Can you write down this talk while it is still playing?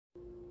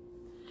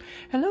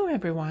Hello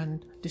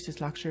everyone, this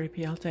is Luxury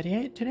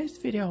PL38. Today's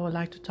video I would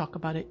like to talk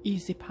about an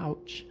easy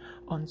pouch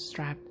on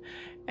strap,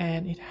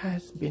 and it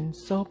has been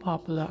so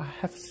popular. I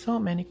have so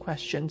many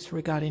questions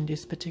regarding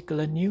this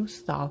particular new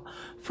style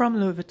from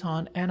Louis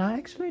Vuitton, and I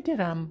actually did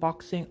an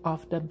unboxing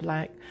of the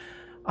black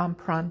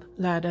Empreinte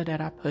leather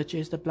that I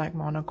purchased, the black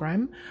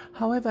monogram.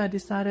 However, I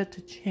decided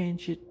to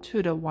change it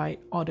to the white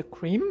or the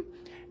cream,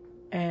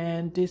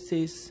 and this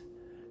is,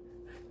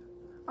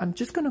 I'm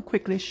just going to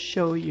quickly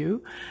show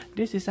you.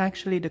 This is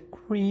actually the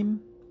cream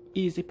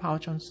easy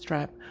pouch on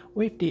strap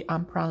with the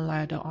Empreinte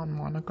leather on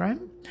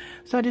monogram.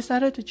 So I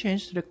decided to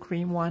change to the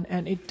cream one,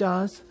 and it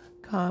does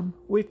come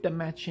with the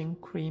matching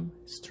cream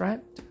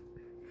strap.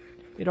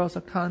 It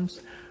also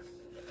comes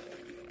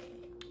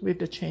with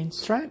the chain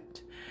strap,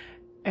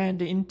 and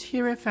the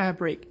interior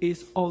fabric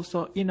is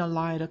also in a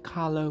lighter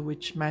color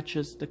which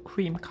matches the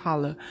cream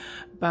color.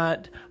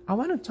 But I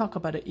want to talk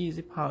about the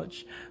easy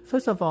pouch.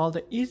 First of all,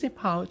 the easy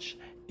pouch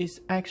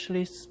is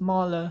actually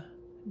smaller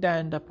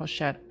than the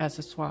pochette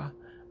accessoire.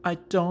 I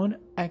don't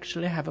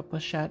actually have a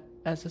pochette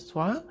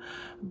accessoire,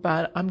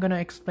 but I'm going to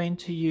explain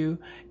to you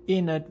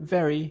in a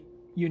very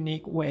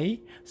unique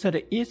way. So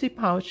the easy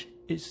pouch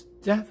is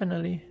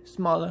definitely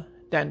smaller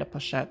than the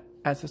pochette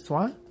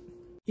accessoire.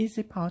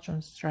 Easy pouch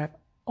on strap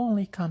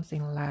only comes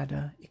in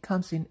leather. It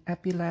comes in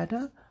epi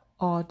leather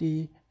or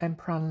the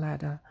Empreinte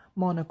leather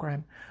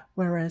monogram,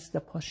 whereas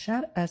the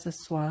pochette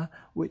accessoire,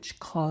 which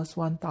costs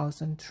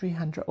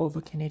 1,300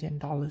 over Canadian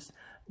dollars,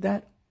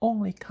 that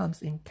only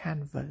comes in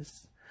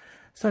canvas.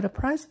 So the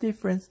price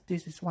difference,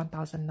 this is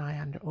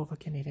 1,900 over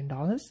Canadian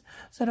dollars.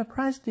 So the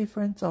price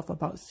difference of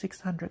about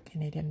 600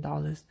 Canadian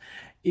dollars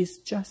is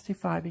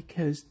justified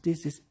because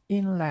this is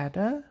in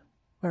leather,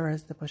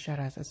 whereas the pochette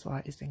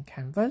accessoire is in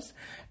canvas,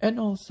 and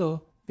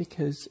also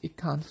because it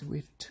comes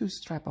with two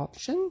strap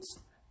options,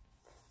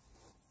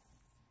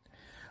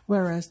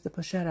 whereas the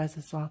pochette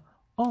accessoire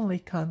only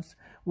comes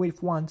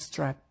with one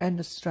strap, and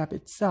the strap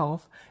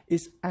itself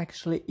is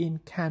actually in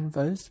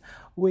canvas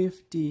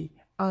with the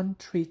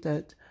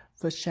untreated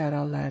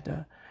vachetta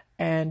leather.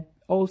 And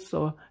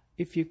also,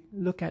 if you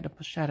look at the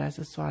pochette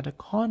accessoire, the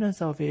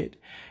corners of it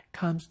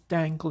comes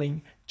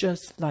dangling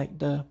just like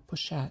the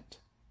pochette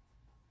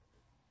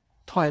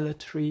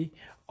toiletry,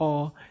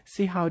 or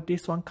see how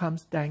this one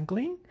comes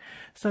dangling.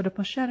 So the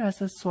pochette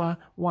accessoire,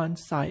 one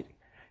side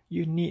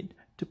you need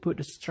to put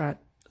the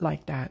strap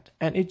like that,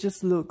 and it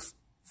just looks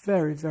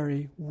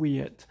very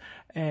weird.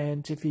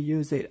 And if you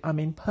use it, I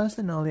mean,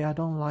 personally I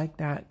don't like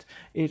that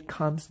it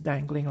comes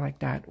dangling like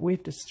that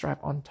with the strap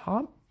on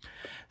top.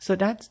 So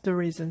that's the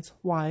reasons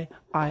why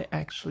I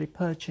actually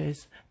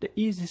purchased the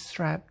easy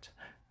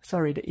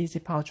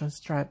pouch on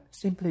strap,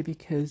 simply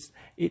because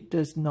it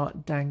does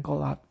not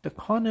dangle up. The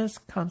corners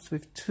comes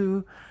with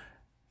two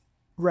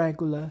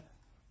regular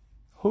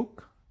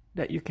hook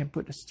that you can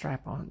put the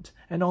strap on,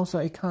 and also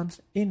it comes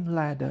in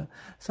leather.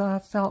 So I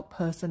felt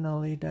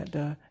personally that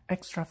the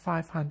extra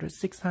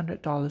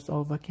 $500-600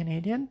 over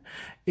Canadian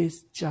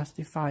is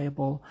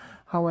justifiable.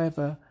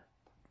 However,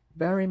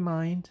 bear in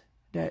mind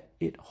that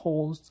it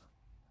holds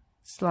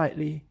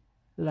slightly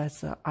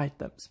lesser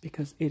items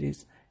because it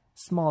is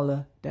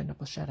smaller than the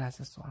pochette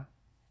accessoire.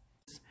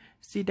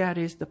 See, that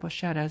is the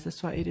pochette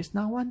accessoire. It is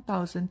now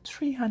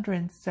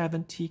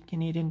 1,370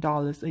 Canadian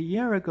dollars. A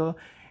year ago,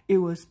 it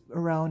was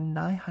around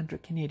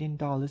 900 Canadian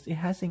dollars. It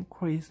has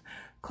increased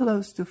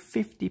close to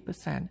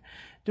 50%.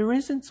 The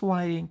reasons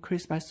why it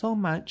increased by so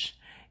much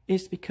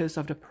is because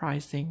of the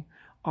pricing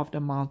of the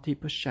Multi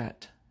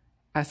Pochette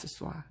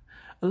accessoire.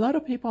 A lot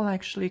of people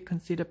actually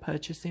consider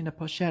purchasing the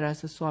pochette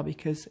accessoire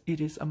because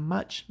it is a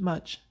much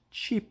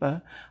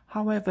cheaper.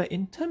 However,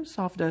 in terms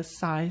of the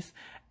size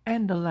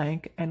and the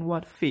length and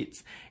what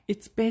fits,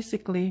 it's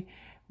basically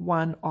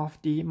one of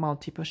the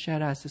Multi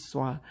Pochette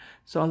accessoire.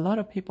 So a lot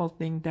of people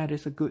think that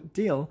is a good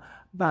deal,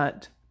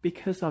 but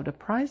because of the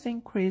price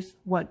increase,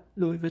 what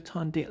Louis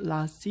Vuitton did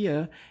last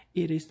year,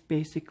 it is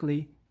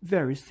basically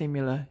very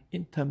similar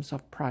in terms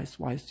of price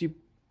wise. You're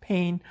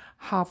paying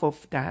half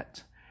of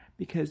that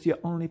because you're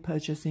only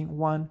purchasing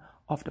one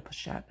of the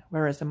pochette,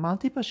 whereas the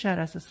Multi Pochette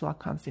accessoire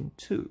comes in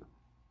two.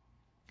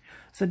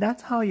 So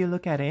that's how you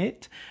look at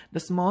it.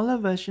 The smaller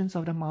versions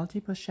of the Multi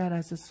Pochette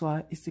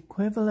accessoire is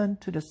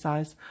equivalent to the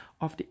size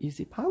of the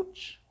easy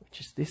pouch,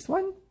 which is this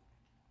one,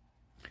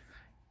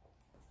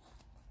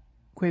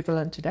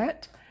 equivalent to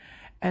that.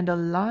 And the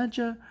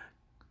larger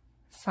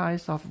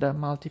size of the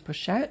Multi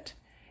Pochette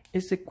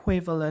is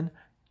equivalent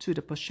to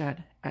the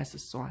pochette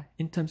accessoire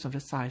in terms of the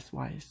size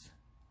wise.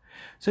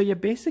 So you're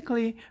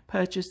basically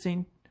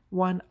purchasing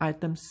one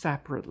item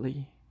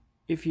separately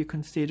if you're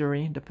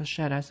considering the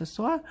pochette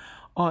accessoire,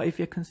 or if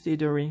you're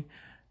considering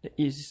the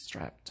easy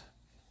strap.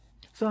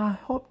 So I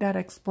hope that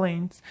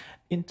explains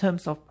in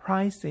terms of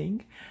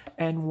pricing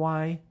and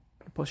why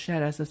the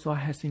pochette accessoire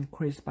has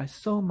increased by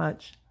so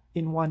much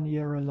in 1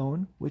 year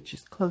alone, which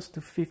is close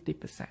to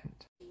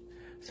 50%.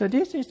 So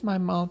this is my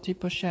Multi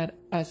Pochette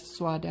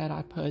accessoire that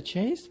I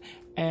purchased,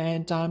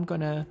 and I'm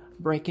gonna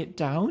break it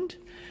down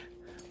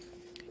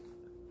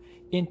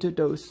into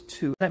those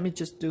two. Let me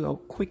just do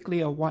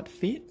quickly what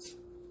fits.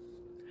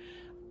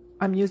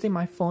 I'm using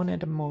my phone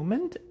at the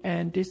moment,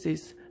 and this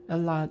is a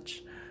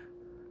large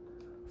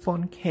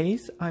phone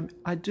case.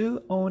 I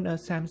do own a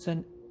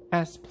Samsung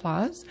S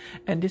Plus,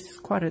 and this is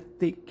quite a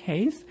thick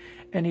case,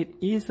 and it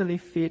easily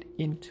fit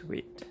into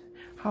it.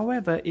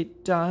 However,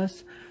 it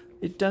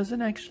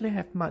doesn't actually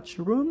have much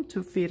room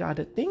to fit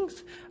other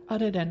things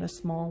other than a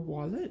small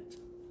wallet.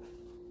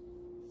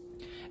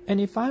 And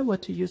if I were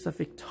to use a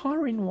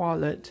Victorian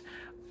wallet,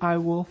 I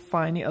will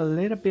find it a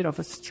little bit of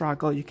a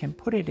struggle. You can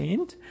put it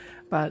in,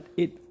 but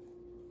it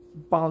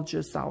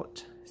bulges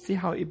out. See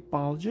how it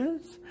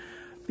bulges?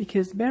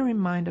 Because bear in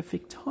mind, a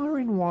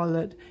Victorian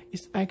wallet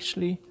is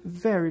actually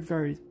very,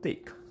 very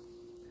thick.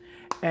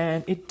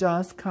 And it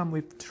does come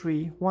with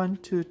 1,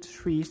 2,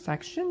 3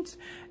 sections,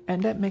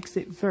 and that makes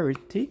it very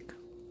thick.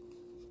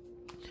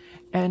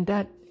 And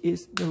that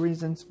is the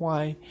reasons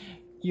why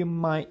you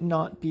might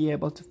not be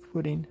able to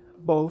put in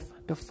both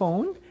the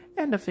phone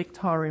and the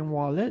Victorian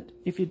wallet.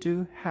 If you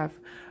do have,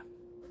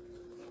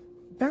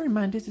 bear in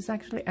mind, this is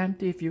actually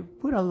empty. If you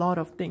put a lot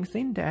of things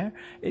in there,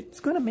 it's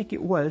going to make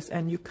it worse,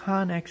 and you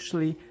can't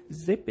actually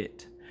zip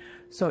it.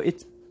 So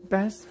it's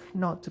best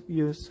not to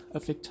use a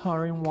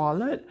Victorian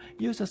wallet.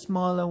 Use a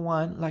smaller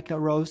one like a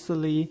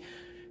Rosalie.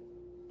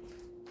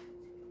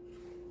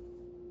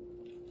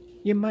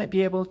 You might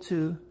be able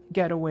to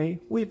get away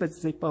with a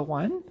zipper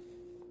one.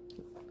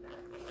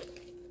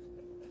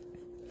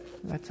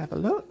 Let's have a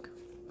look.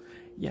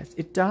 Yes,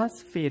 it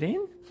does fit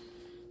in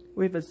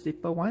with a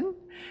zipper one,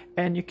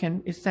 and you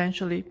can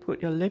essentially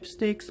put your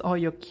lipsticks or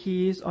your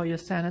keys or your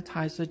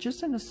sanitizer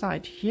just on the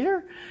side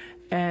here,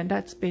 and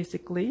that's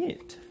basically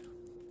it.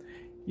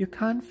 You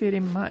can't fit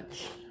in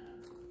much.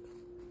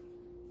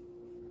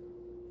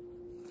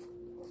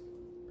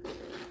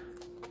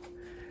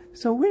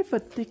 So with a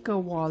thicker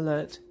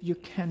wallet, you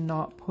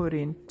cannot put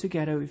in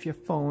together with your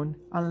phone.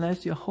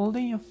 Unless you're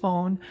holding your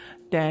phone,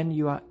 then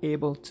you are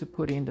able to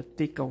put in the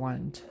thicker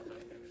one.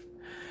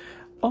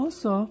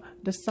 Also,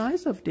 the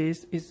size of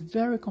this is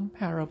very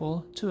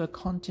comparable to a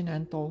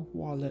Continental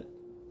wallet.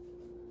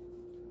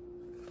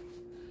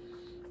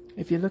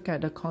 If you look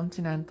at the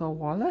Continental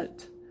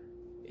wallet,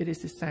 it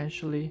is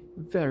essentially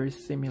very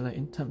similar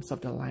in terms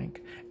of the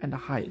length and the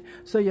height.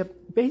 So you're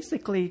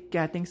basically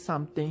getting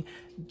something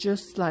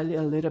just slightly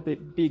a little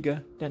bit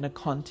bigger than a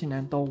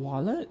Continental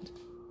wallet.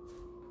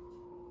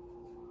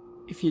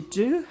 If you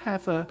do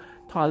have a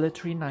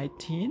toiletry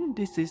 19,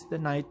 this is the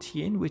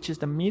 19, which is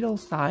the middle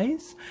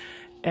size,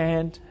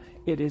 and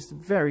it is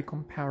very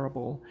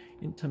comparable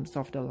in terms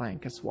of the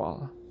length as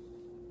well.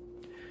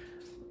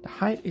 The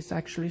height is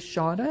actually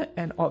shorter,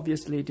 and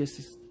obviously this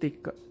is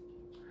thicker.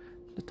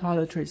 The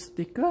toiletry is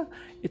thicker.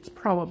 It's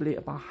probably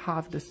about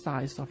half the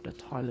size of the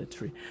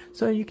toiletry.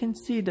 So you can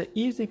see the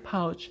easy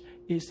pouch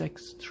is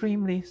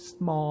extremely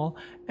small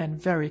and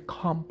very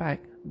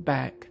compact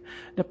bag.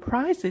 The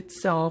price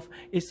itself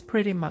is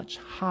pretty much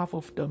half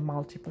of the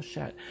Multi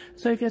Pochette.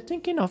 So if you're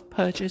thinking of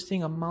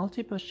purchasing a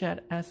Multi Pochette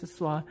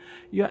accessoire,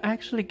 you're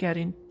actually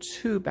getting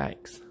 2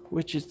 bags,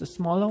 which is the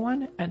smaller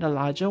one and the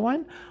larger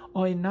one,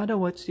 or in other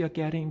words, you're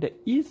getting the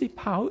easy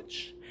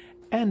pouch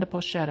and the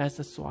pochette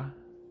accessoire.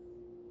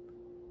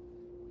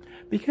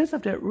 Because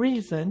of that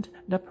reason,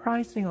 the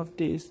pricing of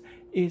this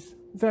is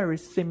very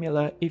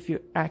similar if you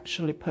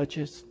actually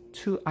purchase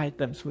 2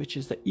 items, which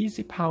is the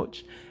easy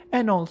pouch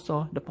and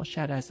also the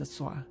pochette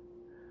accessoire.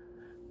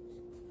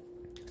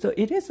 So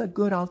it is a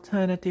good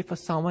alternative for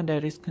someone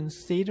that is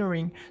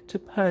considering to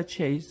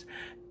purchase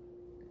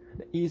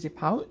the easy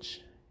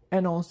pouch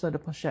and also the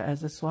pochette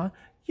accessoire.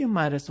 You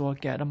might as well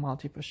get a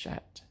Multi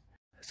Pochette.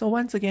 So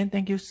once again,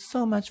 thank you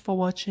so much for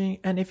watching,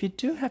 and if you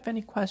do have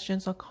any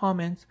questions or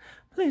comments,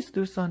 please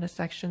do so in the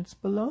sections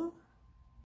below.